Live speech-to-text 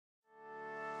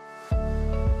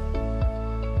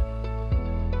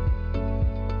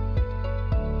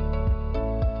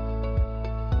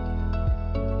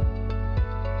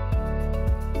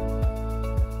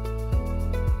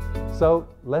So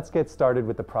let's get started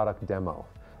with the product demo.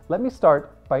 Let me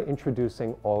start by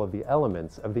introducing all of the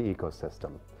elements of the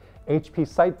ecosystem. HP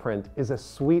SitePrint is a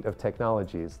suite of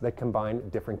technologies that combine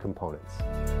different components.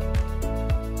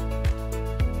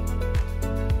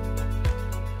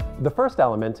 The first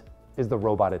element is the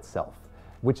robot itself,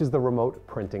 which is the remote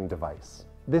printing device.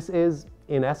 This is,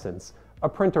 in essence, a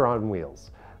printer on wheels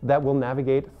that will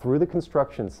navigate through the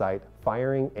construction site,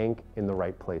 firing ink in the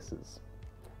right places.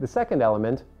 The second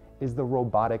element is the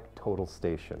robotic total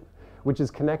station, which is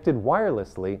connected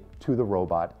wirelessly to the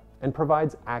robot and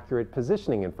provides accurate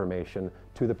positioning information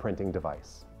to the printing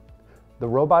device. The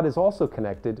robot is also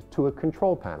connected to a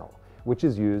control panel, which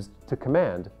is used to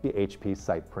command the HP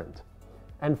SitePrint.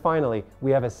 And finally, we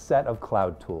have a set of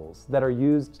cloud tools that are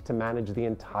used to manage the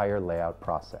entire layout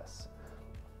process.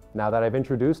 Now that I've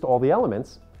introduced all the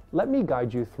elements, let me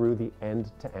guide you through the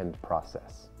end-to-end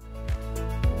process.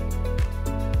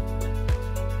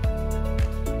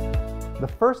 The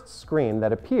first screen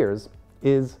that appears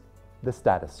is the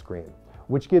status screen,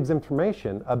 which gives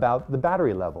information about the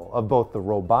battery level of both the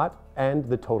robot and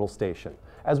the total station,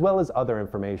 as well as other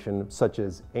information such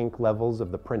as ink levels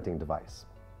of the printing device.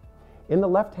 In the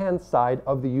left-hand side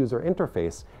of the user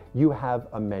interface, you have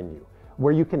a menu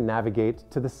where you can navigate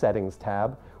to the Settings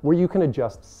tab, where you can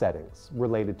adjust settings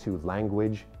related to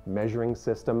language, measuring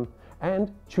system,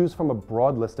 and choose from a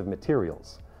broad list of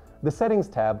materials. The Settings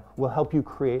tab will help you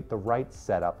create the right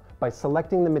setup by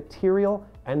selecting the material,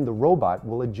 and the robot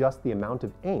will adjust the amount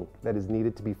of ink that is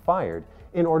needed to be fired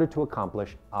in order to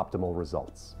accomplish optimal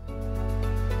results.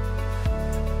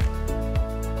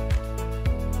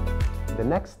 The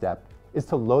next step is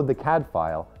to load the CAD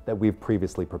file that we've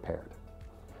previously prepared.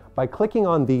 By clicking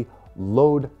on the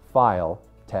Load File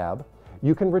tab,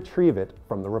 you can retrieve it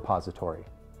from the repository.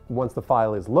 Once the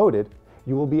file is loaded,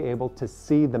 you will be able to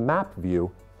see the map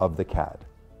view of the CAD.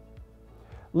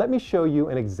 Let me show you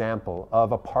an example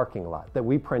of a parking lot that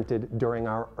we printed during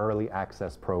our early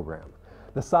access program.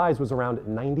 The size was around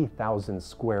 90,000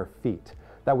 square feet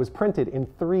that was printed in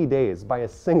 3 days by a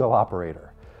single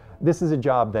operator. This is a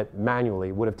job that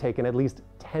manually would have taken at least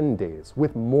 10 days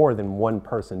with more than one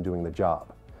person doing the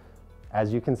job.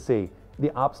 As you can see,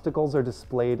 the obstacles are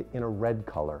displayed in a red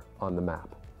color on the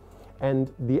map,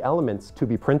 and the elements to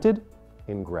be printed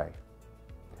in gray.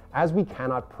 As we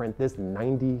cannot print this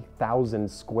 90,000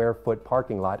 square foot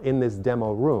parking lot in this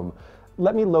demo room,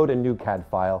 let me load a new CAD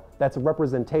file that's a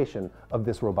representation of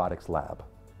this robotics lab.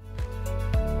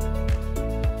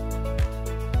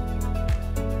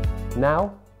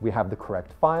 Now, we have the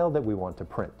correct file that we want to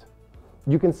print.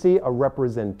 You can see a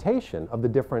representation of the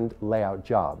different layout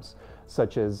jobs,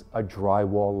 such as a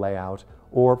drywall layout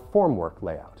or formwork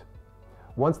layout.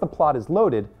 Once the plot is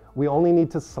loaded, we only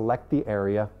need to select the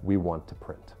area we want to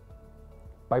print.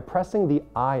 By pressing the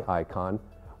eye icon,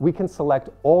 we can select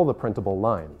all the printable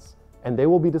lines, and they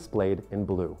will be displayed in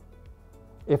blue.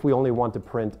 If we only want to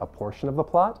print a portion of the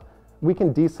plot, we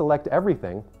can deselect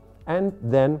everything and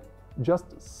then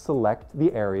just select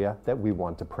the area that we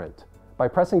want to print. By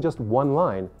pressing just one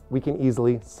line, we can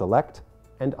easily select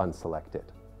and unselect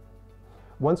it.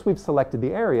 Once we've selected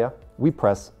the area, we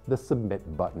press the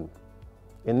Submit button.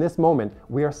 In this moment,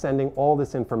 we are sending all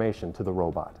this information to the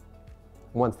robot.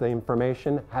 Once the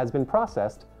information has been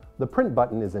processed, the Print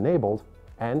button is enabled,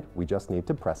 and we just need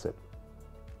to press it.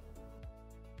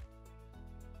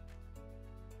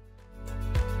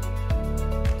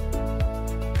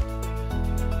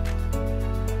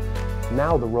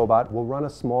 Now the robot will run a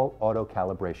small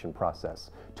auto-calibration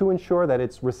process to ensure that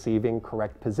it's receiving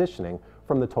correct positioning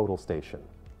from the total station.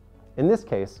 In this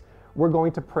case, we're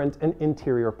going to print an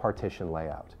interior partition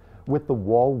layout with the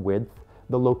wall width,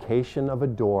 the location of a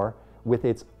door with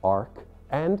its arc,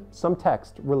 and some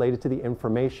text related to the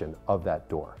information of that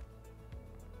door.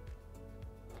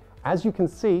 As you can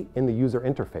see in the user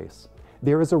interface,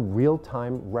 there is a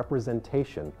real-time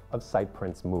representation of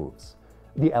SitePrint's moves.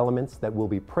 The elements that will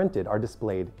be printed are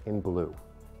displayed in blue.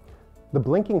 The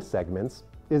blinking segments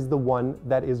is the one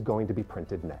that is going to be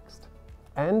printed next.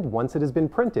 And once it has been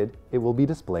printed, it will be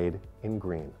displayed in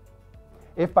green.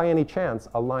 If by any chance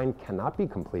a line cannot be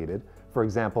completed, for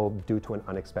example, due to an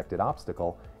unexpected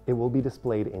obstacle, it will be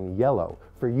displayed in yellow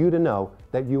for you to know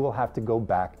that you will have to go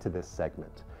back to this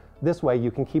segment. This way you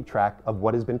can keep track of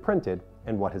what has been printed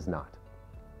and what has not.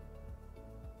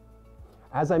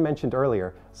 As I mentioned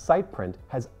earlier, SitePrint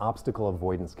has obstacle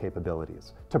avoidance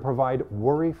capabilities to provide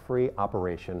worry-free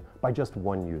operation by just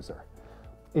one user.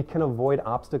 It can avoid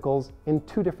obstacles in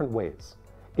 2 different ways.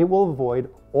 It will avoid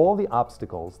all the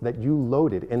obstacles that you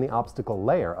loaded in the obstacle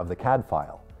layer of the CAD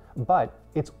file, but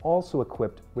it's also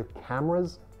equipped with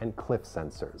cameras and cliff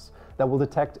sensors that will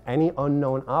detect any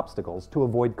unknown obstacles to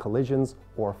avoid collisions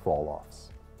or fall-offs.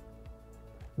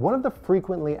 One of the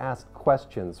frequently asked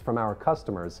questions from our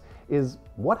customers is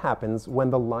what happens when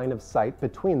the line of sight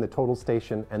between the total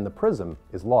station and the prism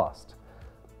is lost?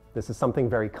 This is something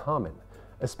very common,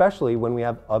 especially when we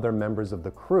have other members of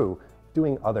the crew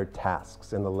doing other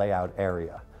tasks in the layout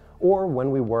area, or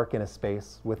when we work in a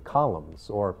space with columns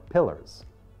or pillars.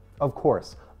 Of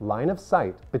course, line of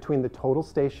sight between the total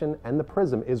station and the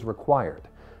prism is required,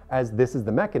 as this is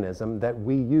the mechanism that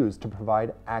we use to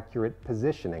provide accurate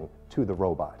positioning to the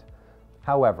robot.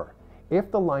 However,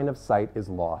 if the line of sight is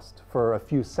lost for a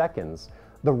few seconds,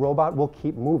 the robot will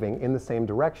keep moving in the same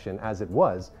direction as it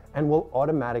was and will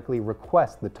automatically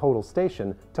request the total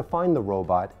station to find the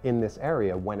robot in this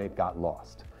area when it got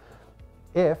lost.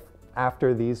 If,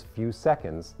 after these few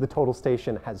seconds, the total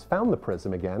station has found the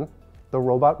prism again, the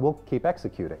robot will keep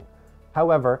executing.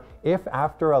 However, if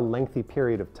after a lengthy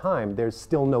period of time there's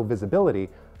still no visibility,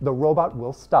 the robot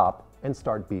will stop and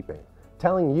start beeping,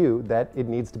 telling you that it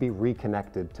needs to be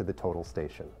reconnected to the total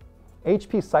station.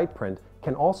 HP SitePrint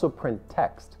can also print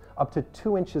text up to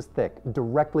 2 inches thick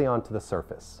directly onto the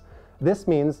surface. This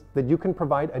means that you can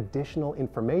provide additional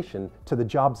information to the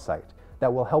job site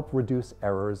that will help reduce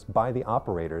errors by the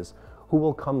operators who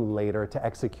will come later to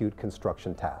execute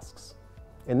construction tasks.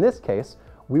 In this case,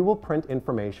 we will print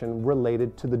information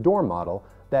related to the door model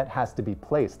that has to be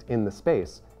placed in the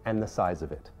space and the size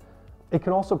of it. It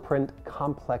can also print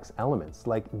complex elements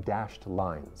like dashed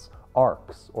lines,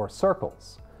 arcs, or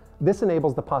circles. This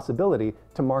enables the possibility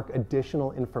to mark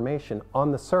additional information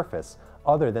on the surface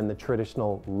other than the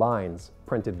traditional lines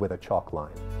printed with a chalk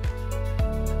line.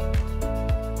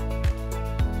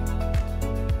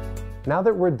 Now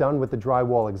that we're done with the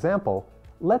drywall example,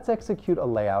 let's execute a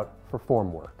layout for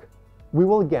formwork. We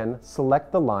will again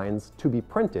select the lines to be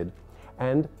printed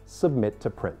and submit to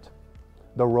print.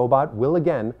 The robot will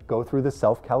again go through the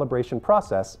self-calibration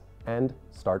process and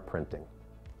start printing.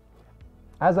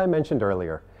 As I mentioned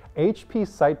earlier, HP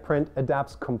SitePrint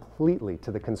adapts completely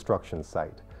to the construction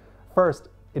site. First,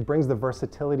 it brings the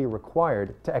versatility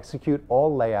required to execute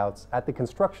all layouts at the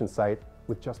construction site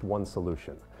with just one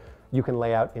solution. You can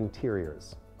lay out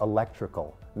interiors,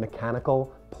 electrical,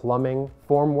 mechanical, plumbing,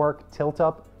 formwork,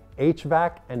 tilt-up,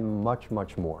 HVAC, and much,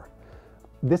 much more.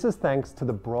 This is thanks to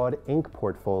the broad ink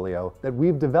portfolio that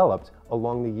we've developed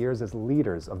along the years as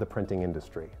leaders of the printing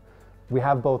industry. We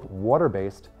have both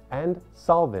water-based and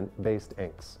solvent-based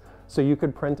inks, so you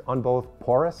could print on both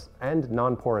porous and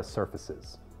non-porous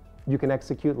surfaces. You can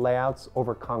execute layouts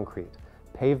over concrete,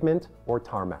 pavement, or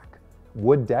tarmac,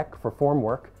 wood deck for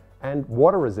formwork, and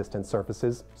water-resistant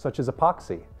surfaces such as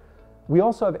epoxy. We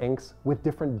also have inks with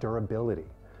different durability.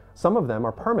 Some of them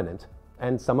are permanent,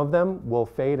 and some of them will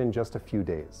fade in just a few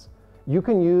days. You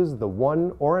can use the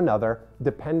one or another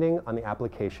depending on the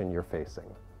application you're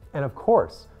facing. And of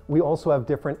course, we also have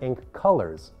different ink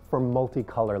colors for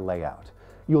multicolor layout.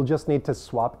 You'll just need to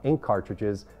swap ink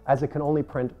cartridges as it can only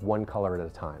print one color at a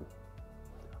time.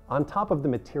 On top of the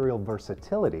material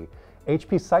versatility,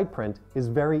 HP SitePrint is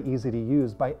very easy to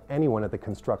use by anyone at the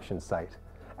construction site.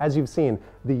 As you've seen,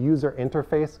 the user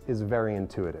interface is very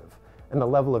intuitive, and the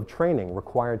level of training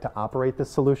required to operate this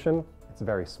solution, it's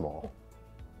very small.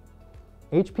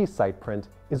 HP SitePrint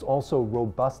is also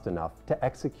robust enough to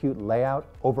execute layout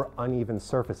over uneven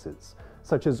surfaces,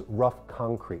 such as rough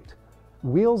concrete.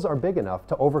 Wheels are big enough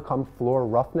to overcome floor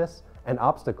roughness and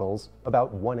obstacles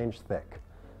about 1 inch thick.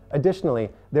 Additionally,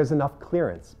 there's enough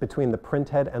clearance between the print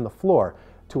head and the floor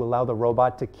to allow the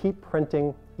robot to keep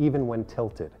printing even when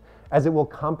tilted, as it will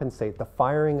compensate the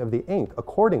firing of the ink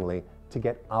accordingly to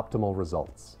get optimal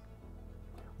results.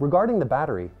 Regarding the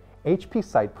battery, HP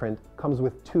SitePrint comes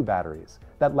with 2 batteries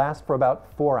that last for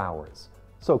about 4 hours,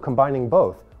 so combining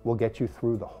both will get you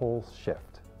through the whole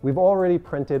shift. We've already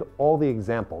printed all the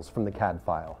examples from the CAD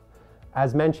file.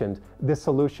 As mentioned, this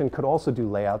solution could also do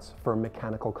layouts for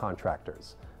mechanical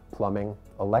contractors, plumbing,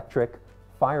 electric,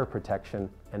 fire protection,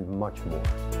 and much more.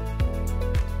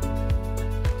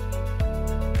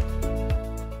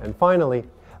 And finally,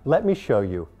 let me show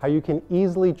you how you can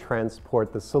easily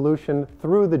transport the solution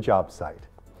through the job site.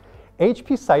 HP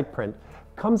SitePrint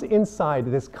comes inside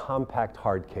this compact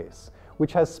hard case,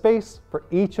 which has space for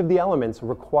each of the elements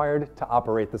required to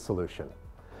operate the solution.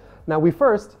 Now we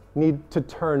first need to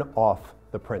turn off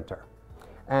the printer,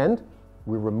 and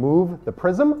we remove the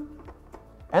prism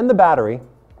and the battery,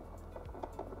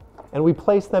 and we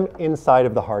place them inside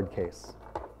of the hard case.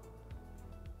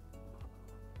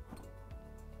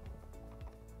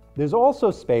 There's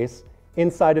also space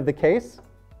inside of the case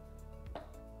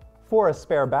for a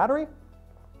spare battery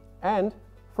and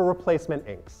for for replacement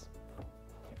inks.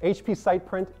 HP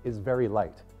SitePrint is very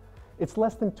light. It's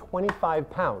less than 25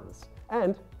 pounds,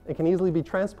 and it can easily be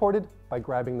transported by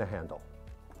grabbing the handle.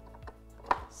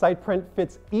 SitePrint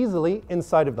fits easily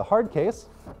inside of the hard case,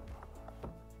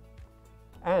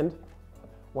 and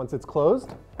once it's closed,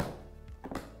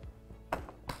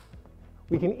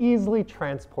 we can easily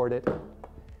transport it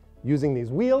using these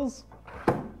wheels.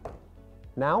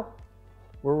 Now,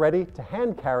 we're ready to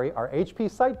hand carry our HP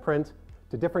SitePrint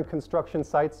to different construction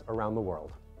sites around the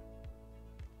world.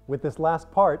 With this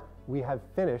last part, we have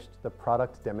finished the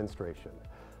product demonstration.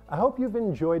 I hope you've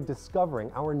enjoyed discovering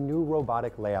our new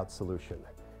robotic layout solution.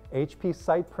 HP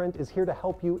SitePrint is here to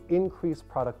help you increase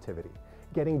productivity,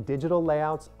 getting digital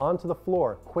layouts onto the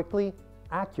floor quickly,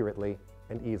 accurately,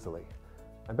 and easily.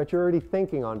 I bet you're already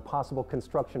thinking on possible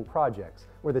construction projects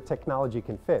where the technology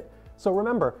can fit. So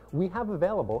remember, we have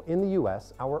available in the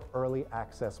US our Early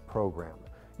Access program.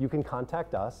 You can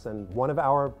contact us and one of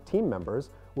our team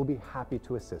members will be happy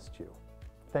to assist you.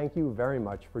 Thank you very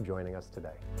much for joining us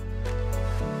today.